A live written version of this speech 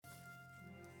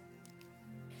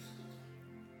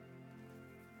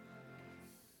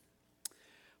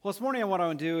Well, this morning what I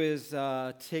want to do is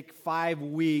take 5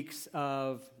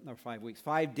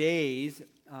 days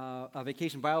of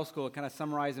Vacation Bible School and kind of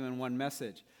summarize them in one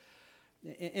message.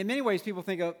 In many ways, people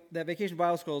think of that Vacation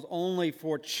Bible School is only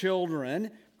for children,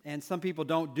 and some people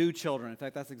don't do children. In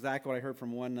fact, that's exactly what I heard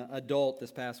from one adult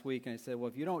this past week, and I said, well,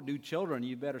 if you don't do children,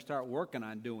 you better start working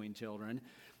on doing children,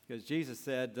 because Jesus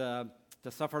said to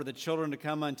suffer the children to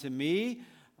come unto me.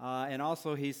 And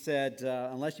also he said,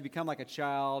 unless you become like a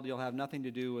child, you'll have nothing to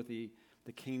do with the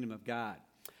kingdom of God.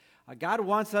 God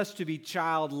wants us to be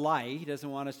childlike. He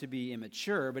doesn't want us to be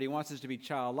immature, but he wants us to be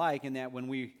childlike in that when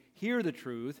we hear the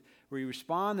truth, we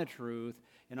respond the truth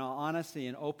in all honesty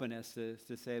and openness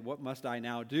to say, what must I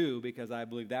now do? Because I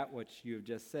believe that which you have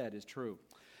just said is true.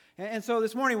 And so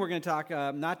this morning we're going to talk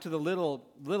not to the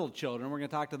little children, we're going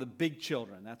to talk to the big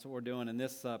children. That's what we're doing in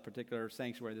this particular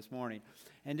sanctuary this morning.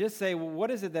 And just say, well, what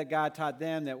is it that God taught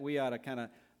them that we ought to kind of,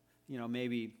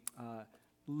 maybe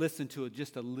listen to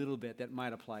just a little bit that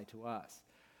might apply to us.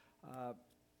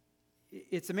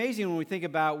 It's amazing when we think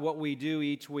about what we do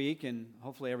each week, and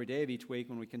hopefully every day of each week,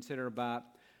 when we consider about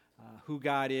who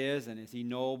God is, and is he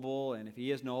noble, and if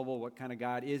he is noble, what kind of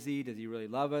God is he? Does he really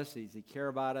love us? Does he care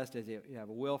about us? Does he have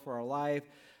a will for our life?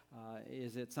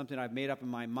 Is it something I've made up in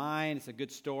my mind? It's a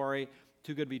good story,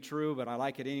 too good to be true, but I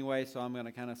like it anyway, so I'm going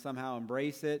to kind of somehow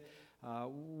embrace it.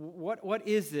 What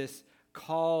is this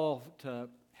call to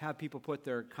have people put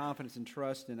their confidence and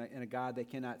trust in a God they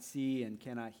cannot see and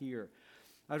cannot hear?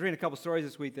 I was reading a couple stories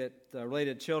this week that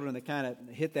related to children that kind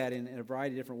of hit that in a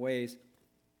variety of different ways.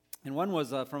 And one was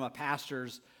from a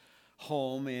pastor's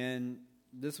home, and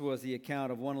this was the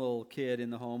account of one little kid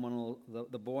in the home,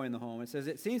 the boy in the home. It says,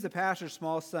 it seems the pastor's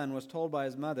small son was told by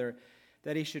his mother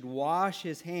that he should wash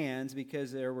his hands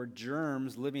because there were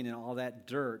germs living in all that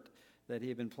dirt that he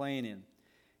had been playing in.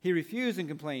 He refused and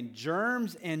complained,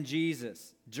 germs and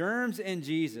Jesus,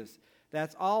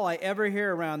 that's all I ever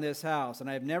hear around this house, and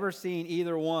I've never seen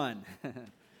either one.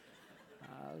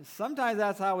 Sometimes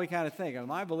that's how we kind of think. Am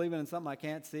I believing in something I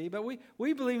can't see? But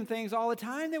we believe in things all the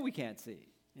time that we can't see.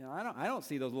 I don't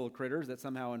see those little critters that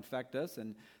somehow infect us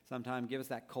and sometimes give us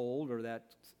that cold or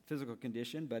that physical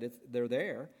condition, but they're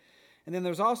there. And then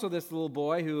there's also this little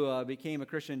boy who became a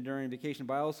Christian during Vacation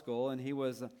Bible School, and he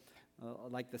was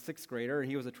like the 6th grader, and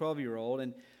he was a 12-year-old,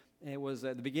 and it was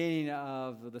at the beginning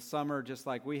of the summer, just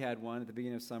like we had one at the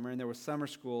beginning of summer, and there was summer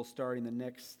school starting the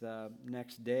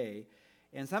next day.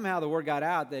 And somehow the word got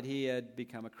out that he had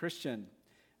become a Christian.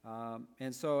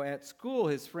 And so at school,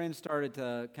 his friends started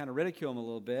to kind of ridicule him a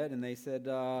little bit, and they said,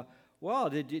 well,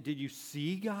 did you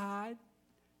see God?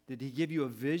 Did he give you a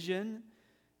vision?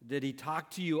 Did he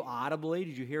talk to you audibly?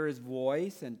 Did you hear his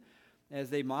voice? And as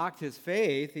they mocked his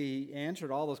faith, he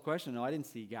answered all those questions. No, I didn't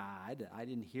see God. I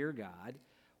didn't hear God.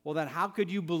 Well, then how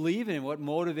could you believe in him? What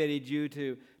motivated you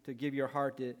to give your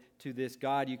heart to this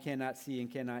God you cannot see and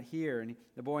cannot hear? And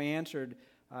the boy answered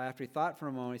after he thought for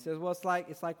a moment. He says, well,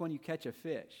 it's like when you catch a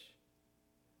fish.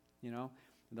 The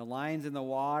line's in the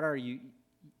water. You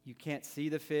can't see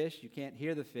the fish. You can't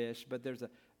hear the fish. But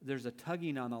there's a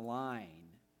tugging on the line,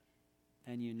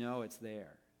 and you know it's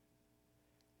there.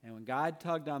 And when God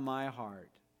tugged on my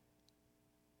heart,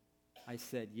 I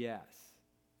said yes,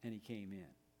 and he came in.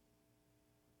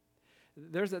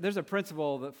 There's a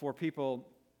principle that for people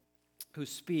who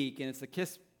speak, and it's the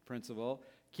KISS principle,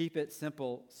 keep it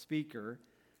simple, speaker.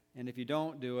 And if you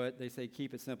don't do it, they say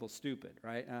keep it simple, stupid,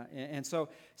 right? And so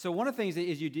one of the things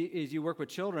is you work with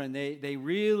children, they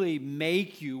really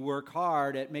make you work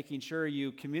hard at making sure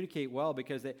you communicate well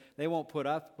because they won't put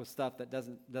up with stuff that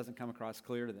doesn't come across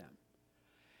clear to them.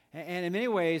 And in many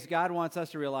ways, God wants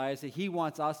us to realize that he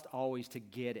wants us always to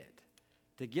get it.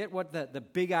 To get what the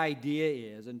big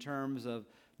idea is in terms of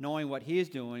knowing what he is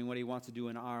doing, what he wants to do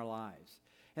in our lives.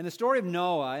 And the story of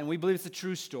Noah, and we believe it's a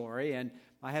true story, and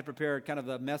I had prepared kind of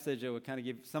the message that would kind of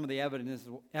give some of the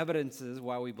evidences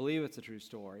why we believe it's a true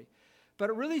story. But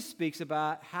it really speaks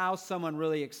about how someone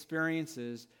really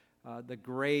experiences the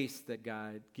grace that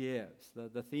God gives.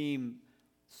 The theme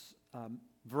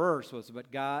verse was,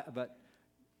 but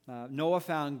Noah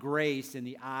found grace in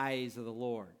the eyes of the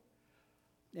Lord.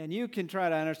 And you can try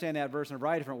to understand that verse in a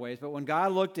variety of different ways, but when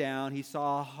God looked down, he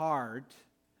saw a heart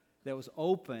that was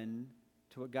open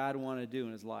to what God wanted to do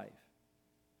in his life.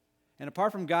 And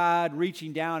apart from God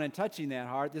reaching down and touching that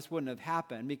heart, this wouldn't have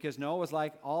happened because Noah was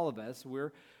like all of us.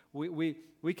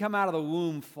 We come out of the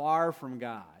womb far from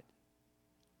God.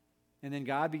 And then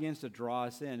God begins to draw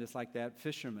us in, just like that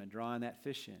fisherman drawing that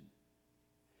fish in.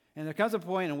 And there comes a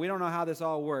point, and we don't know how this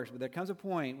all works, but there comes a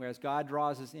point where as God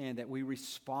draws us in, that we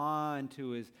respond to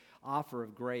his offer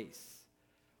of grace.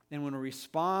 And when we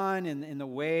respond in the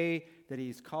way that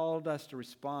he's called us to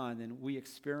respond, then we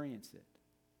experience it.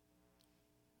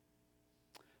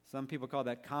 Some people call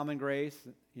that common grace,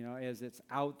 as it's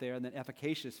out there, and then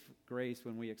efficacious grace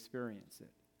when we experience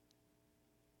it.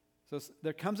 So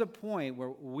there comes a point where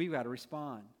we've got to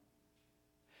respond.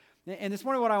 And this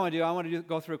morning what I want to do,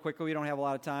 go through it quickly. We don't have a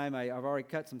lot of time. I've already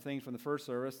cut some things from the first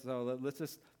service, so let's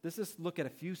just look at a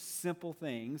few simple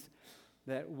things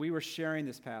that we were sharing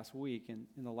this past week in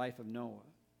the life of Noah.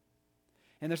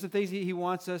 And there's some things he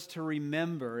wants us to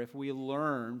remember if we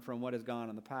learn from what has gone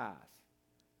in the past.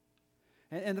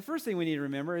 And the first thing we need to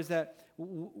remember is that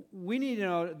we need to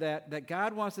know that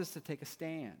God wants us to take a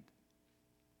stand.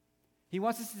 He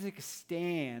wants us to take a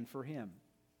stand for him.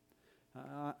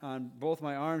 On both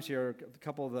my arms here, a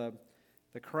couple of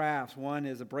the crafts. One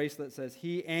is a bracelet that says,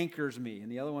 "He anchors me,"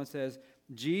 and the other one says,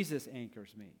 "Jesus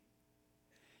anchors me."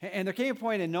 And there came a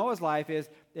point in Noah's life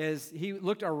as he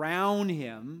looked around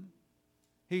him,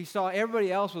 he saw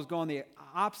everybody else was going the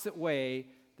opposite way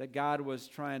that God was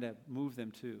trying to move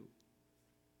them to.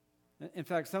 In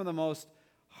fact, some of the most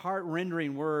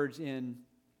heart-rendering words in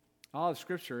all of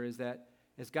Scripture is that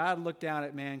as God looked down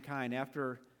at mankind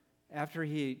after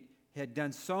he had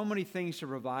done so many things to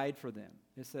provide for them,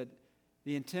 it said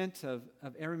the intent of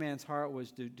every man's heart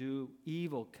was to do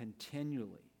evil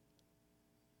continually.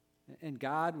 And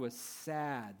God was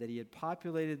sad that he had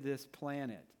populated this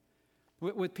planet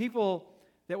with people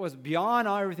that was beyond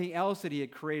everything else that he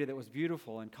had created that was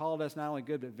beautiful and called us not only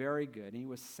good but very good. And he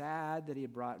was sad that he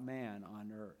had brought man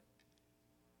on earth.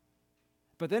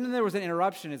 But then there was an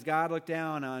interruption as God looked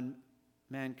down on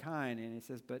mankind, and he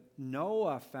says, "But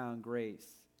Noah found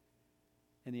grace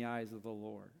in the eyes of the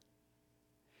Lord."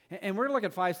 And we're going to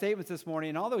look at 5 statements this morning,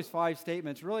 and all those 5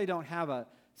 statements really don't have a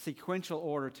sequential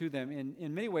order to them.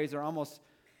 In many ways, they're almost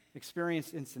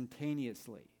experienced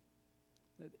instantaneously.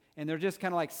 And they're just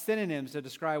kind of like synonyms to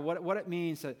describe what it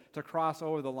means to cross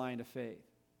over the line of faith.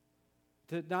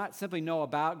 To not simply know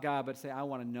about God, but say, I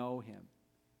want to know him.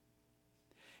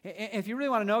 And if you really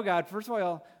want to know God, first of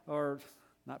all, or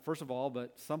not first of all,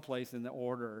 but someplace in the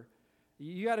order,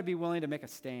 you got to be willing to make a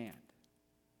stand.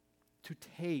 To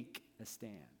take a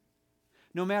stand.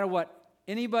 No matter what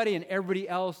anybody and everybody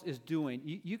else is doing,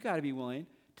 you got to be willing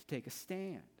to take a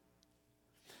stand.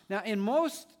 Now, in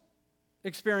most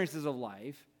experiences of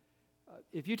life,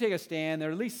 if you take a stand, there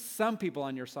are at least some people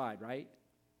on your side, right?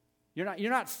 You're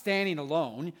not standing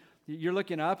alone. You're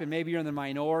looking up, and maybe you're in the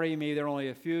minority. Maybe there are only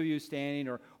a few of you standing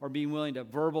or being willing to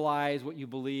verbalize what you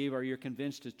believe or you're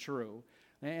convinced is true.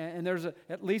 And there's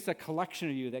at least a collection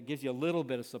of you that gives you a little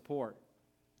bit of support.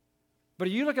 But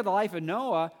if you look at the life of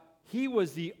Noah, he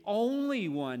was the only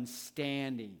one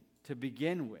standing to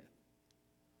begin with.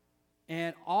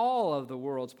 And all of the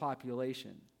world's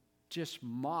population just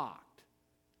mocked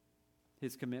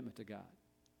his commitment to God.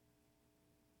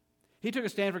 He took a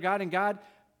stand for God, and God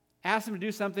asked him to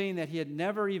do something that he had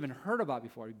never even heard about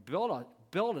before. He built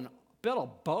a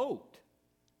boat.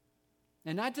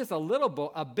 And not just a little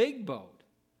boat, a big boat.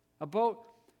 A boat,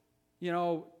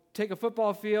 take a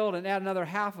football field and add another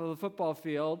half of the football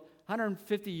field,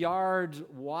 150 yards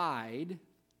wide,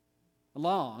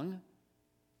 long,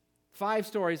 5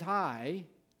 stories high,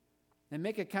 and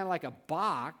make it kind of like a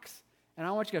box, and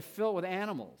I want you to fill it with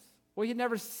animals. Well, he'd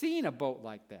never seen a boat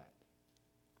like that.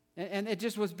 And it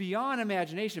just was beyond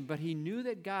imagination, but he knew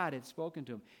that God had spoken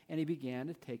to him, and he began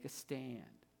to take a stand.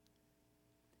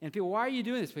 And people, why are you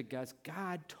doing this? Because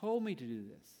God told me to do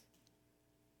this.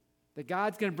 That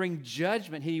God's going to bring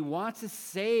judgment. He wants to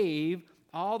save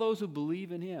all those who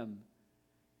believe in him.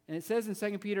 And it says in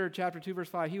 2 Peter chapter 2, verse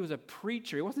 5, he was a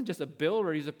preacher. He wasn't just a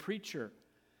builder, he was a preacher.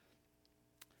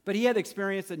 But he had the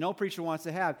experience that no preacher wants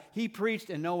to have. He preached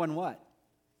and no one what?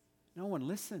 No one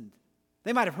listened.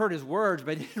 They might have heard his words,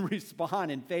 but didn't respond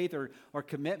in faith or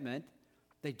commitment.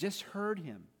 They just heard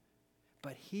him.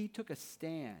 But he took a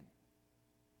stand.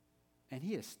 And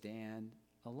he had to stand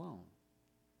alone.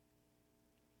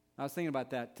 I was thinking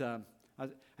about that.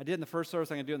 I did in the first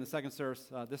service. I'm going to do it in the second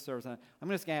service, this service. I'm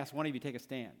just going to ask one of you to take a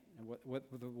stand. And with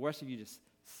the rest of you just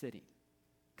sitting.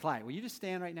 Clyde, will you just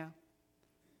stand right now?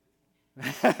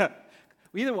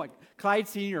 Either one. Clyde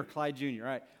Sr. or Clyde Jr. All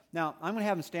right. Now, I'm going to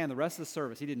have him stand the rest of the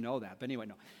service. He didn't know that. But anyway,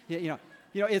 no.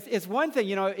 It's one thing,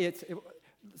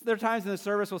 there are times in the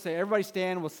service we'll say, everybody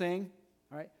stand, we'll sing.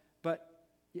 All right. But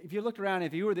if you looked around,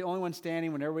 if you were the only one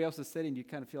standing when everybody else is sitting, you'd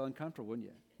kind of feel uncomfortable, wouldn't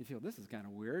you? You feel, this is kind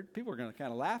of weird. People are going to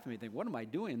kind of laugh at me and think, what am I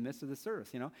doing in the midst of the service,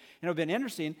 And it would have been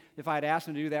interesting if I had asked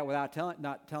him to do that without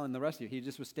not telling the rest of you. He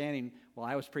just was standing while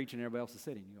I was preaching and everybody else is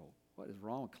sitting. You go, what is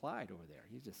wrong with Clyde over there?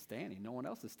 He's just standing. No one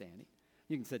else is standing.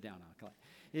 You can sit down now, Clyde.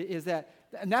 Is that,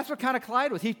 and that's what kind of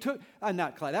Clyde was. He took,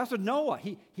 not Clyde, that's what Noah.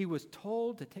 He was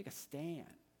told to take a stand.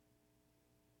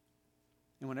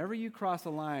 And whenever you cross a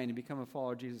line and become a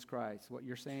follower of Jesus Christ, what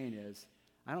you're saying is,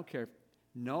 I don't care if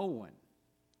no one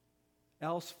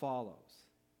else follows.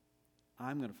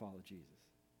 I'm going to follow Jesus.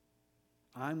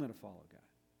 I'm going to follow God.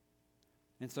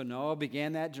 And so Noah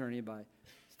began that journey by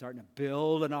starting to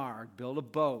build an ark, build a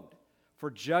boat, for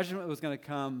judgment was going to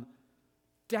come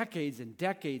decades and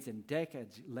decades and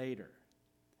decades later.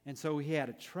 And so he had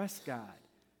to trust God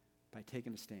by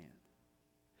taking a stand.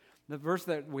 The verse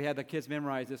that we had the kids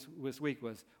memorize this week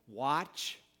was,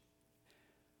 watch,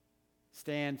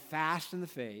 stand fast in the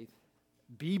faith,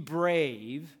 be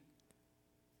brave,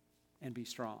 and be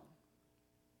strong.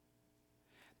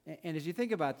 And as you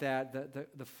think about that,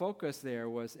 the focus there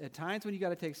was, at times when you've got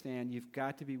to take a stand, you've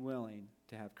got to be willing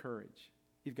to have courage.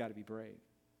 You've got to be brave.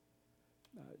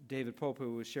 David Pope,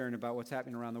 who was sharing about what's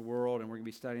happening around the world, and we're going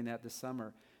to be studying that this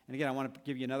summer. And again, I want to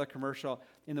give you another commercial.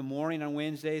 In the morning on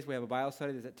Wednesdays, we have a Bible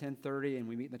study that's at 10:30, and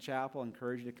we meet in the chapel. I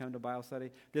encourage you to come to Bible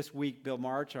study. This week, Bill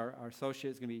March, our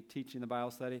associate, is going to be teaching the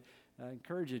Bible study. I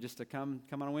encourage you just to come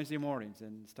on Wednesday mornings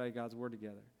and study God's Word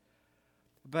together.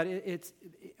 But it's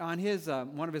on his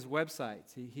one of his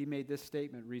websites, he made this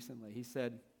statement recently. He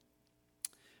said,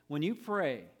 when you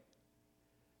pray,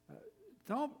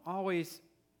 don't always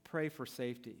pray for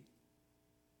safety.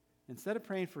 Instead of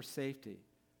praying for safety,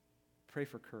 pray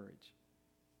for courage.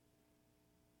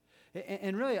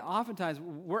 And really, oftentimes,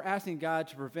 we're asking God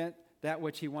to prevent that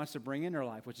which he wants to bring into our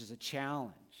life, which is a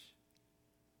challenge.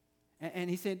 And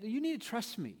he said, you need to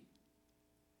trust me.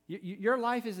 Your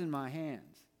life is in my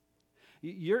hands.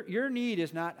 Your need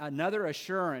is not another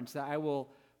assurance that I will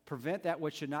prevent that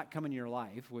which should not come in your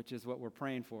life, which is what we're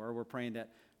praying for. We're praying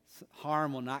that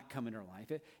harm will not come in your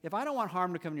life. If I don't want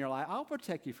harm to come in your life, I'll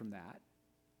protect you from that.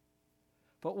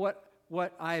 But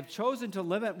what I have chosen to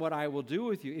limit what I will do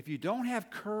with you, if you don't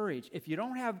have courage, if you're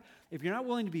not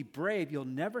willing to be brave, you'll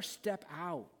never step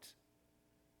out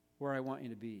where I want you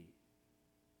to be.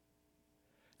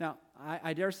 Now,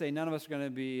 I dare say none of us are going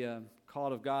to be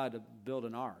called of God to build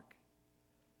an ark.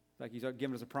 Like he's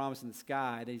given us a promise in the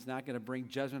sky that he's not going to bring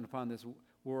judgment upon this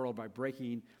world by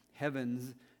breaking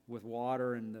heavens with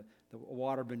water and the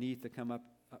water beneath to come up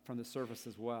from the surface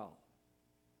as well.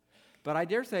 But I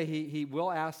dare say he will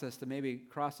ask us to maybe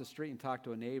cross the street and talk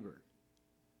to a neighbor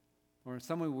or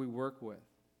someone we work with,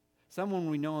 someone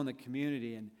we know in the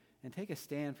community, and take a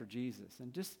stand for Jesus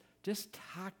and just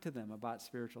talk to them about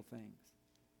spiritual things.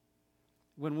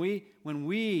 When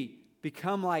we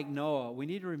become like Noah, we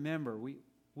need to remember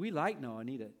we like Noah,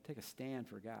 need to take a stand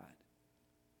for God.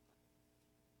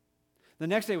 The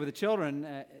next day with the children,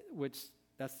 which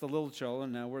that's the little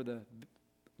children, now we're the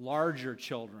larger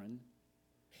children,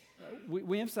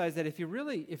 we emphasize that if you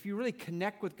really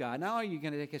connect with God, not only are you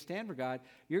going to take a stand for God,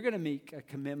 you're going to make a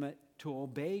commitment to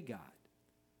obey God.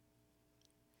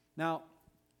 Now,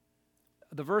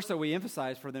 the verse that we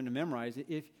emphasize for them to memorize,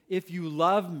 if you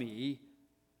love me,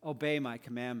 obey my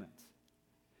commandments.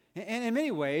 And in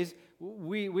many ways,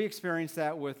 we experience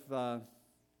that with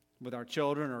our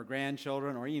children or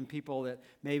grandchildren or even people that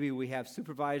maybe we have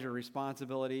supervisor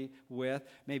responsibility with.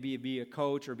 Maybe you be a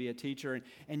coach or be a teacher,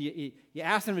 and you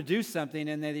ask them to do something,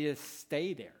 and they just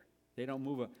stay there. They don't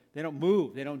move. They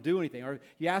don't do anything. Or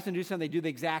you ask them to do something, they do the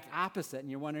exact opposite, and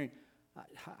you're wondering,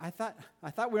 I thought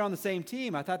we were on the same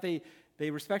team. I thought they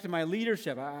respected my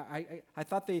leadership. I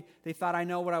thought they thought I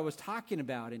know what I was talking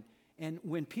about. And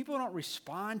when people don't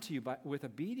respond to you with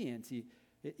obedience,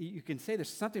 you can say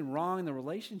there's something wrong in the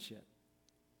relationship.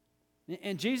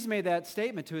 And Jesus made that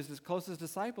statement to his closest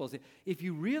disciples. If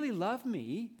you really love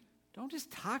me, don't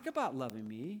just talk about loving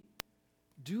me.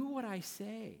 Do what I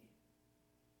say.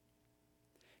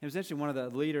 It was interesting, one of the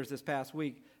leaders this past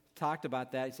week talked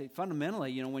about that. He said,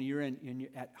 fundamentally, when you're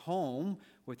at home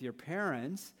with your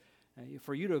parents,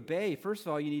 for you to obey, first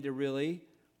of all, you need to really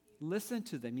listen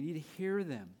to them. You need to hear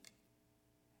them.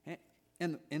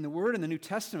 And the word in the New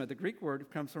Testament, the Greek word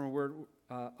comes from a word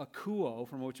akouo,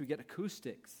 from which we get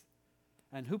acoustics.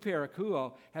 And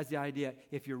huperakouo has the idea,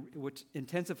 which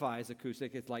intensifies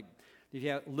acoustic. It's like if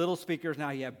you have little speakers, now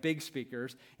you have big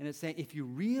speakers. And it's saying if you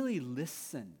really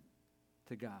listen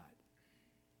to God,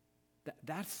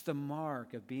 that's the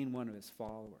mark of being one of his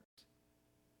followers.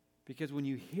 Because when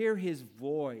you hear his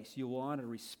voice, you want to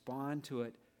respond to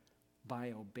it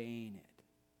by obeying it.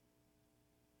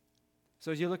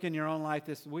 So as you look in your own life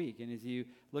this week, and as you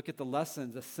look at the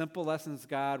lessons, the simple lessons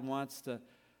God wants to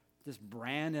just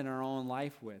brand in our own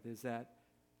life with, is that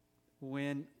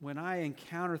when I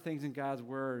encounter things in God's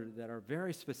Word that are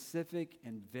very specific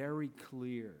and very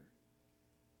clear,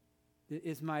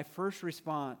 Is my first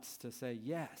response to say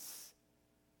yes,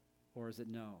 or is it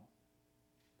no?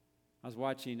 I was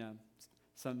watching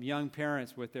some young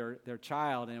parents with their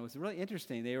child, and it was really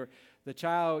interesting. The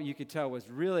child, you could tell, was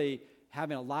really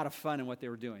having a lot of fun in what they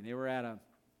were doing. They were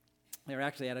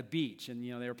actually at a beach, and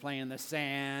they were playing in the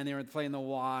sand, they were playing in the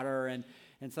water, and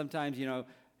sometimes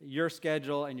your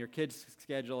schedule and your kid's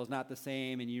schedule is not the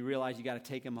same, and you realize you got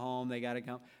to take them home. They got to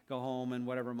go home, and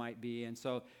whatever it might be. And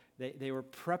so they were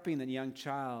prepping the young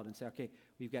child and say, okay,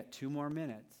 we've got 2 more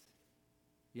minutes.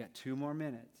 You got 2 more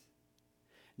minutes.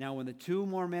 Now, when the 2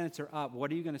 more minutes are up, what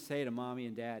are you going to say to mommy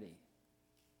and daddy?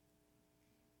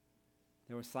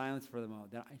 There was silence for the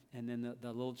moment. And then the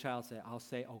little child said, I'll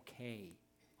say, okay.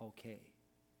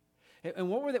 And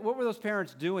what were those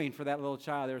parents doing for that little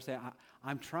child? They were saying,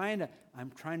 I'm trying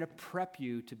to prep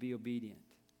you to be obedient.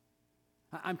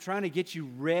 I'm trying to get you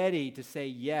ready to say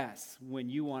yes when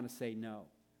you want to say no.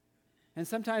 And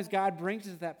sometimes God brings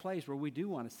us to that place where we do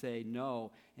want to say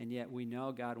no, and yet we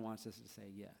know God wants us to say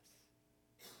yes.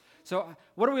 So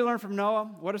what do we learn from Noah?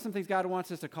 What are some things God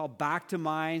wants us to call back to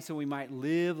mind so we might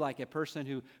live like a person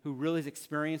who really has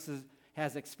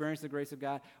experienced the grace of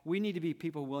God? We need to be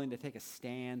people willing to take a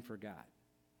stand for God.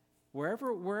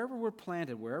 Wherever we're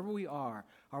planted, wherever we are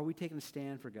we taking a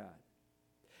stand for God?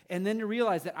 And then to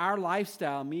realize that our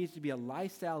lifestyle needs to be a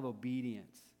lifestyle of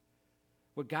obedience.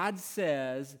 What God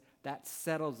says, that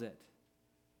settles it.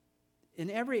 In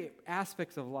every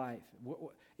aspect of life,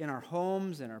 in our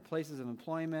homes, in our places of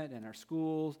employment, in our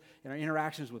schools, in our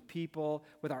interactions with people,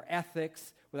 with our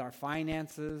ethics, with our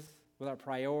finances, with our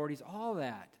priorities, all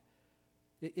that.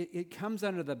 It comes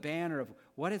under the banner of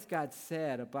what has God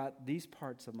said about these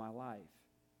parts of my life.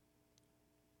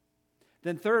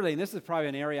 Then thirdly, and this is probably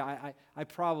an area I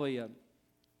probably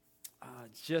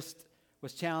just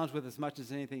was challenged with as much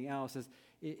as anything else,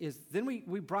 is then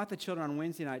we brought the children on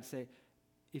Wednesday night to say,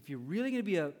 if you're really going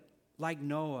to be like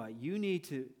Noah, you need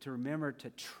to remember to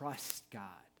trust God.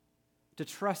 To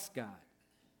trust God.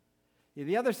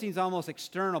 The other seems almost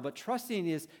external, but trusting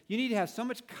is you need to have so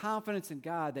much confidence in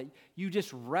God that you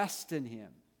just rest in Him.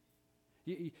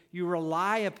 You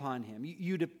rely upon Him.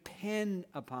 You depend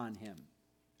upon Him.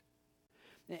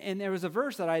 And there was a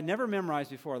verse that I had never memorized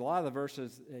before. A lot of the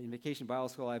verses in Vacation Bible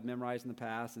School I've memorized in the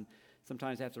past, and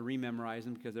sometimes I have to rememorize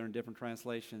them because they're in different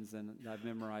translations than I've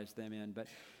memorized them in. But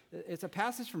it's a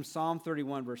passage from Psalm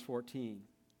 31, verse 14.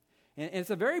 And it's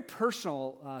a very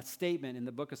personal statement in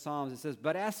the book of Psalms. It says,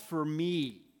 but as for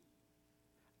me,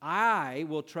 I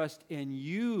will trust in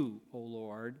you, O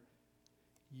Lord.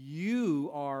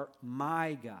 You are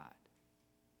my God.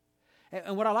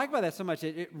 And what I like about that so much,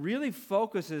 it really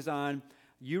focuses on,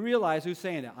 you realize who's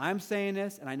saying it. I'm saying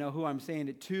this, and I know who I'm saying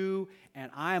it to,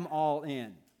 and I'm all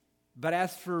in. But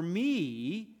as for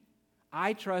me,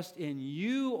 I trust in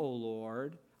you, O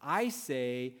Lord. I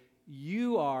say,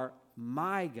 you are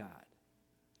my God.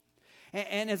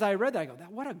 And as I read that, I go,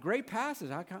 what a great passage.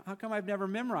 How come I've never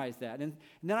memorized that? And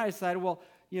then I decided,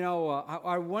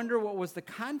 I wonder what was the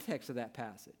context of that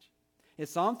passage.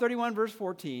 It's Psalm 31, verse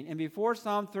 14. And before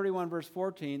Psalm 31, verse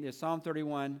 14, there's Psalm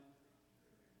 31,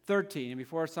 13. And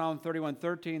before Psalm 31,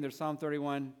 13, there's Psalm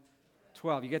 31,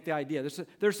 12. You get the idea.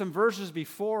 There's some verses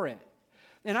before it.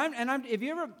 And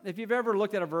if you've ever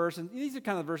looked at a verse, and these are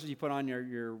kind of the verses you put on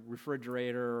your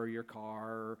refrigerator or your car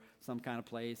or some kind of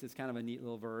place. It's kind of a neat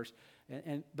little verse.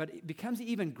 But it becomes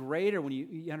even greater when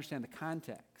you understand the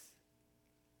context.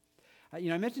 I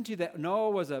mentioned to you that Noah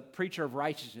was a preacher of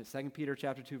righteousness, 2 Peter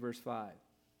chapter 2, verse 5.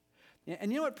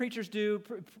 And you know what preachers do?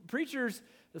 Preachers,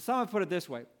 some have put it this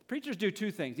way. Preachers do 2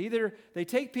 things. Either they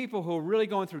take people who are really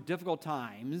going through difficult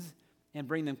times and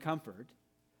bring them comfort.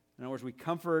 In other words, we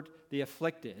comfort the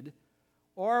afflicted.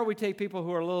 Or we take people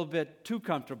who are a little bit too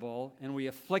comfortable and we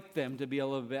afflict them to be a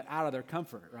little bit out of their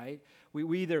comfort, right?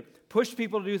 We either push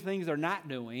people to do things they're not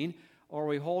doing, or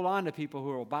we hold on to people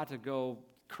who are about to go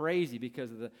crazy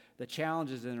because of the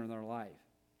challenges in their life.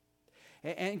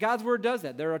 And God's Word does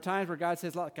that. There are times where God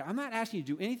says, look, I'm not asking you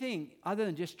to do anything other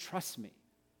than just trust me.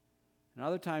 And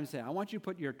other times say, I want you to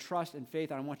put your trust and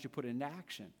faith, and I want you to put it into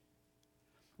action.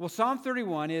 Well, Psalm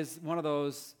 31 is one of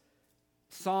those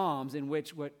Psalms in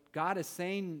which what God is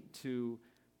saying to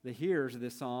the hearers of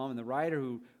this psalm and the writer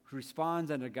who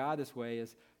responds unto God this way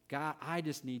is, God, I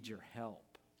just need your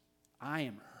help. I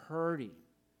am hurting.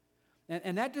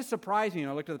 And that just surprised me when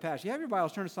I looked at the passage. You have your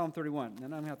Bibles, turn to Psalm 31. And I'm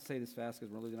going to have to say this fast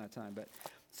because we're losing out of time. But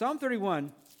Psalm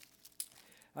 31,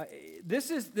 this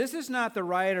is not the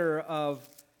writer of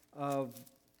a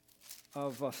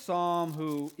psalm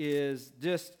who is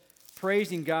just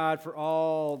praising God for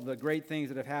all the great things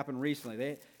that have happened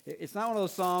recently. It's not one of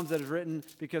those psalms that is written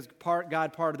because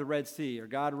God parted the Red Sea, or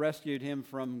God rescued him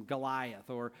from Goliath,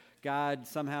 or God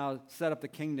somehow set up the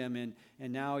kingdom and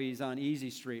now he's on Easy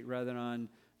Street rather than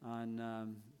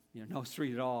on no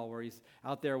street at all, where he's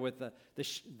out there with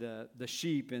the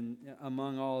sheep and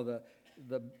among all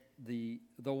the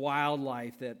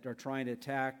wildlife that are trying to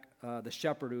attack the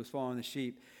shepherd who's following the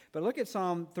sheep. But look at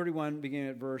Psalm 31, beginning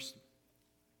at verse.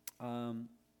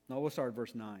 We'll start at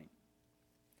verse 9.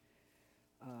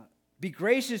 Be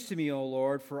gracious to me, O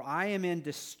Lord, for I am in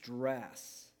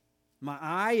distress. My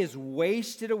eye is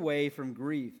wasted away from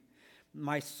grief,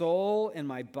 my soul and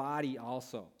my body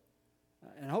also.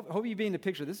 And I hope you be in the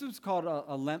picture. This is called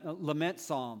a lament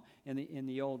psalm in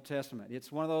the Old Testament.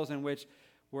 It's one of those in which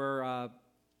where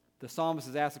the psalmist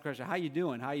is asked the question, how you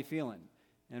doing? How you feeling?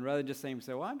 And rather than just saying,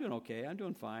 well, I'm doing okay. I'm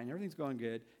doing fine. Everything's going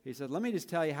good. He said, let me just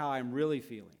tell you how I'm really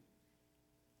feeling.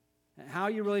 And how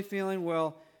are you really feeling?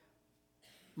 Well,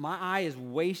 my eye is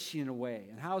wasting away.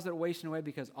 And how is it wasting away?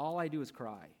 Because all I do is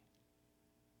cry.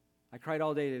 I cried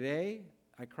all day today.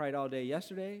 I cried all day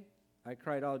yesterday. I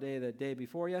cried all day the day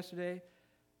before yesterday.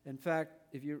 In fact,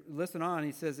 if you listen on,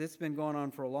 he says it's been going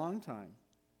on for a long time.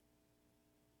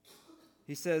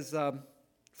 He says,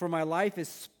 for my life is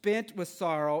spent with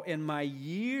sorrow and my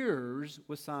years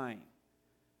with sighing.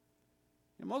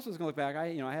 And most of us can look back.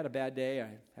 I had a bad day. I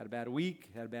had a bad week.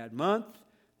 Had a bad month.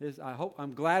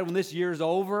 I'm glad when this year's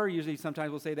over. Usually,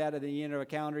 sometimes we'll say that at the end of a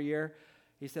calendar year.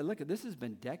 He said, look, this has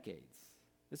been decades.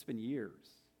 It's been years.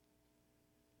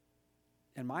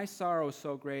 And my sorrow is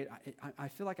so great, I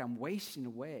feel like I'm wasting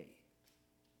away.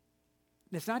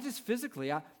 It's not just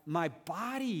physically. My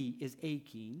body is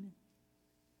aching.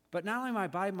 But not only my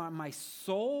body, my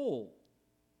soul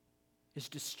is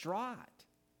distraught.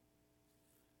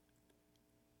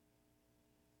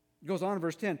 It goes on in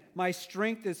verse 10. My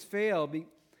strength has failed.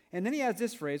 And then he adds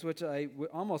this phrase, which I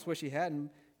almost wish he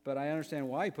hadn't, but I understand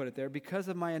why he put it there, because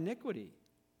of my iniquity.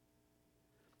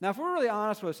 Now, if we're really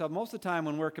honest with ourselves, most of the time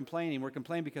when we're complaining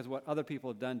because of what other people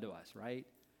have done to us, right?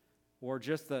 Or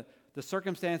just the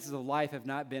circumstances of life have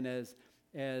not been as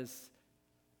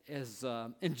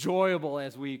enjoyable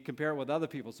as we compare it with other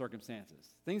people's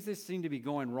circumstances. Things just seem to be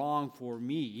going wrong for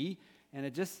me, and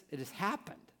it has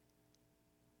happened.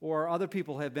 Or other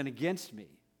people have been against me.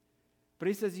 But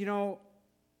he says,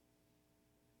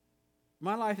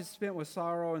 my life is spent with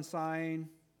sorrow and sighing.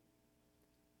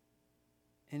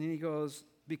 And then he goes,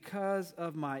 because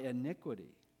of my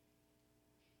iniquity.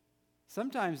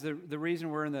 Sometimes the reason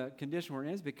we're in the condition we're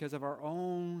in is because of our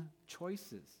own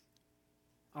choices,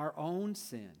 our own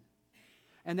sin.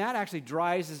 And that actually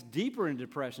drives us deeper into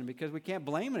depression because we can't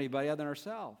blame anybody other than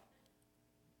ourselves.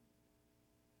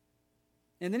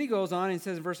 And then he goes on and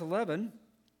says in verse 11,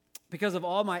 because of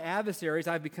all my adversaries,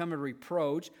 I've become a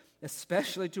reproach,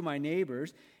 especially to my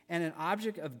neighbors, and an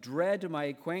object of dread to my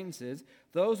acquaintances.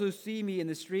 Those who see me in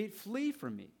the street flee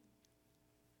from me.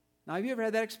 Now, have you ever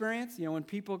had that experience? When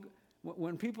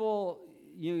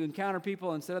you encounter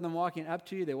people, instead of them walking up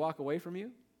to you, they walk away from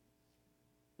you.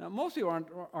 Now, most people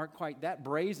aren't quite that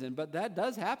brazen, but that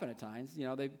does happen at times.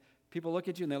 People look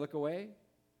at you and they look away.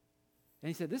 And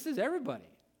he said, this is everybody.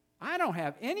 I don't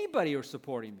have anybody who's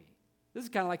supporting me. This is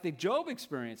kind of like the Job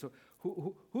experience.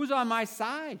 Who's on my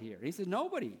side here? He said,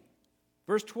 nobody.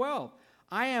 Verse 12,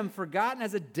 I am forgotten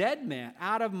as a dead man,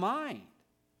 out of mind.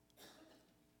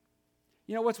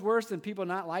 What's worse than people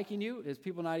not liking you is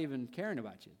people not even caring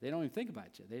about you. They don't even think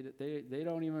about you. They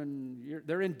don't even,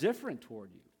 they're indifferent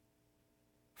toward you.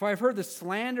 For I've heard the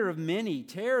slander of many,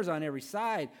 terrors on every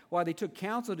side, while they took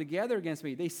counsel together against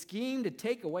me. They schemed to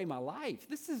take away my life.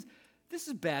 This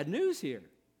is bad news here.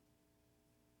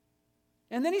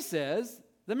 And then he says,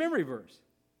 the memory verse,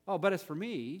 but as for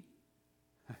me,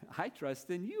 I trust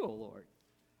in you, O Lord.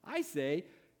 I say,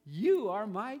 you are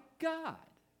my God.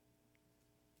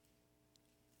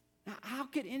 Now, how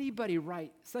could anybody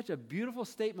write such a beautiful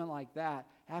statement like that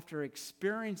after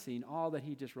experiencing all that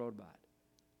he just wrote about?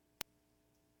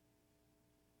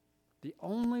 The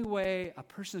only way a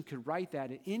person could write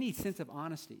that in any sense of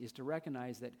honesty is to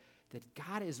recognize that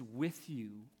God is with you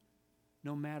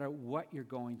no matter what you're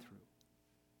going through.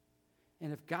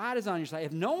 And if God is on your side,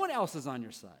 if no one else is on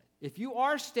your side, if you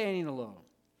are standing alone,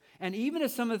 and even if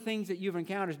some of the things that you've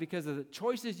encountered is because of the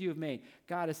choices you've made,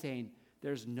 God is saying,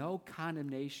 there's no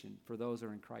condemnation for those who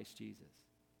are in Christ Jesus.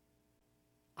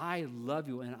 I love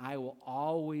you, and I will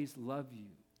always love you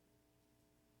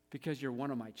because you're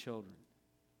one of my children.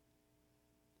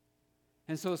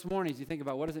 And so this morning, as you think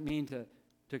about what does it mean to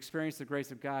experience the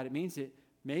grace of God, it means that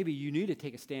maybe you need to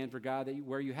take a stand for God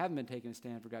where you haven't been taking a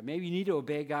stand for God. Maybe you need to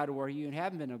obey God where you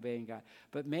haven't been obeying God.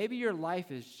 But maybe your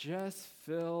life is just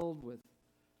filled with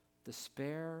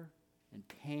despair and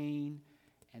pain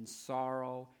and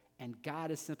sorrow. And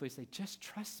God is simply saying, just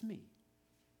trust me.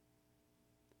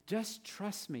 Just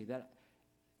trust me that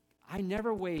I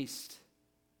never waste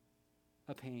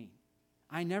a pain.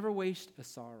 I never waste a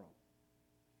sorrow.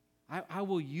 I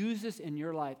will use this in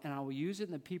your life, and I will use it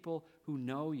in the people who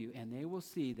know you, and they will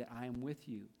see that I am with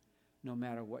you no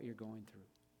matter what you're going through.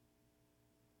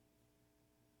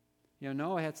 You know,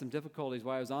 Noah had some difficulties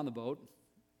while I was on the boat.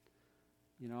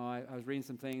 You know, I was reading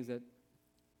some things that,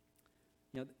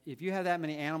 you know, if you have that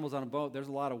many animals on a boat, there's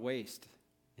a lot of waste.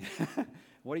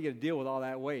 What are you going to deal with all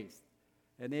that waste?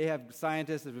 And they have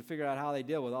scientists that have figured out how they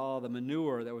deal with all the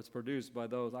manure that was produced by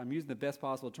those. I'm using the best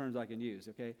possible terms I can use,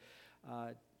 okay?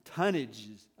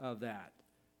 Tonnages of that.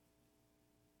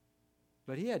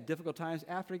 But he had difficult times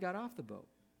after he got off the boat.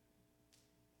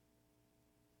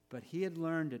 But he had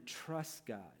learned to trust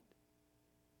God.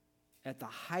 At the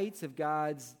heights of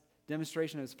God's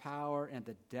demonstration of his power and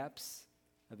the depths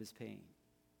of his pain.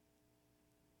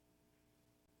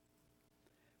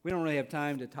 We don't really have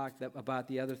time to talk about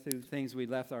the other things we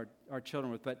left our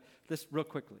children with, but just real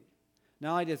quickly.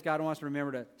 Not only does God want us to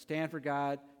remember to stand for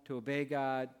God, to obey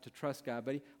God, to trust God,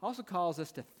 but he also calls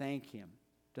us to thank him,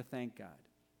 to thank God.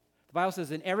 The Bible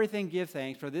says, in everything give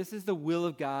thanks, for this is the will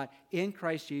of God in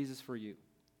Christ Jesus for you.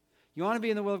 You want to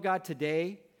be in the will of God today?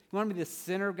 You want to be the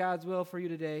center of God's will for you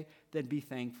today? Then be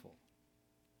thankful.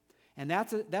 And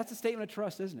that's a statement of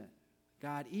trust, isn't it?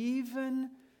 God, even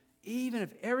if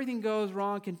everything goes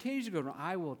wrong, continues to go wrong,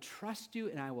 I will trust you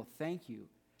and I will thank you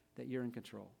that you're in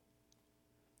control.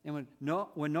 And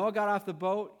when Noah got off the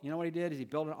boat, you know what he did? Is he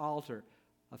built an altar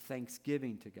of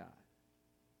thanksgiving to God.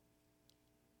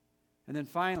 And then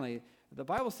finally, the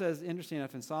Bible says, interesting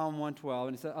enough, in Psalm 112,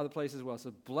 and it's other places as well, it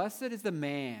says, blessed is the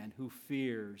man who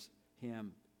fears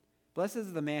him. Blessed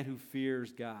is the man who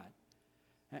fears God.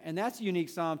 And that's a unique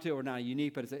psalm too, or not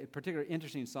unique, but it's a particularly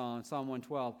interesting psalm, Psalm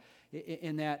 112,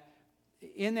 in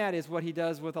that is what he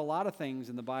does with a lot of things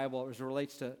in the Bible as it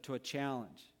relates to a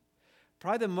challenge.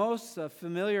 Probably the most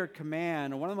familiar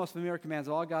command, or one of the most familiar commands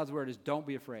of all God's word is don't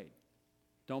be afraid.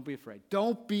 Don't be afraid.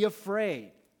 Don't be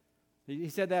afraid. He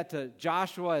said that to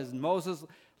Joshua as Moses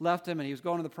left him and he was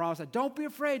going to the promised land. Don't be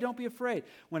afraid. Don't be afraid.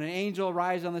 When an angel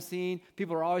arrives on the scene,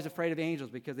 people are always afraid of angels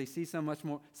because they see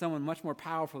someone much more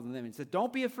powerful than them. And he said,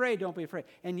 don't be afraid. Don't be afraid.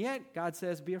 And yet, God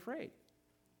says, be afraid.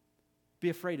 Be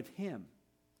afraid of him.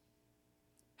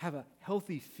 Have a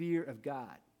healthy fear of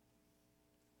God.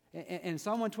 And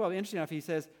Psalm 112, interesting enough, he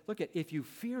says, look, if you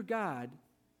fear God,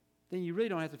 then you really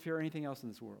don't have to fear anything else in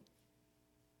this world.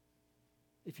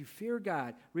 If you fear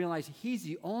God, realize he's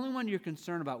the only one you're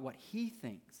concerned about what he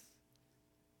thinks,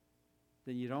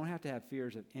 then you don't have to have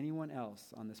fears of anyone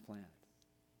else on this planet.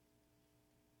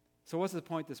 So what's the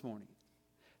point this morning?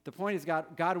 The point is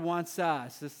God wants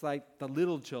us, just like the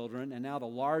little children and now the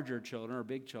larger children or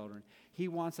big children, he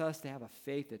wants us to have a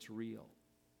faith that's real.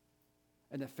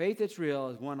 And the faith that's real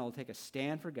is one that will take a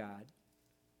stand for God,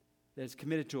 that is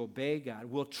committed to obey God,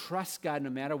 will trust God no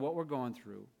matter what we're going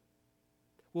through,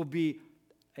 will be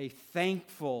a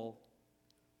thankful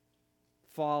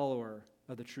follower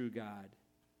of the true God.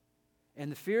 And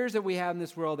the fears that we have in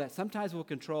this world that sometimes will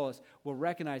control us, will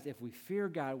recognize if we fear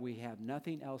God, we have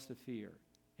nothing else to fear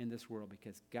in this world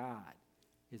because God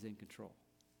is in control.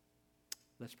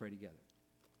 Let's pray together.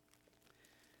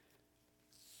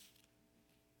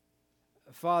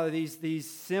 Father, these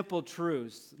simple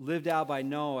truths lived out by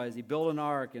Noah as he built an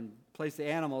ark and placed the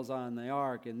animals on the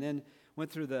ark and then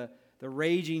went through the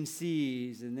raging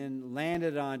seas and then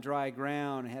landed on dry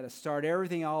ground and had to start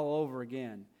everything all over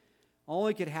again,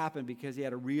 only could happen because he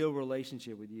had a real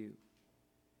relationship with you.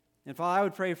 And Father, I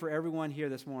would pray for everyone here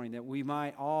this morning that we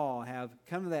might all have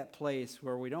come to that place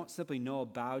where we don't simply know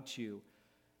about you,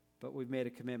 but we've made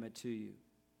a commitment to you.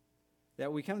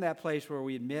 That we come to that place where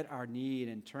we admit our need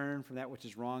and turn from that which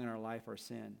is wrong in our life, our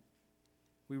sin.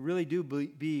 We really do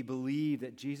believe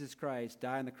that Jesus Christ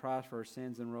died on the cross for our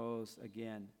sins and rose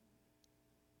again.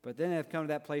 But then have come to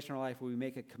that place in our life where we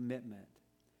make a commitment.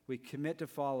 We commit to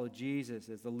follow Jesus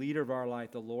as the leader of our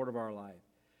life, the Lord of our life.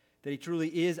 That he truly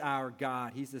is our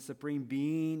God. He's the supreme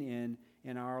being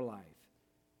in our life.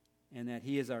 And that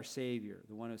he is our Savior,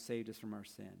 the one who saved us from our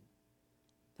sin.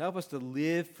 Help us to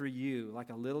live for you like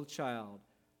a little child,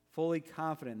 fully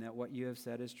confident that what you have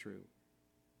said is true.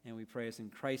 And we pray this in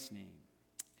Christ's name.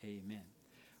 Amen.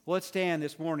 Well, let's stand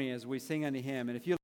this morning as we sing unto him. And if you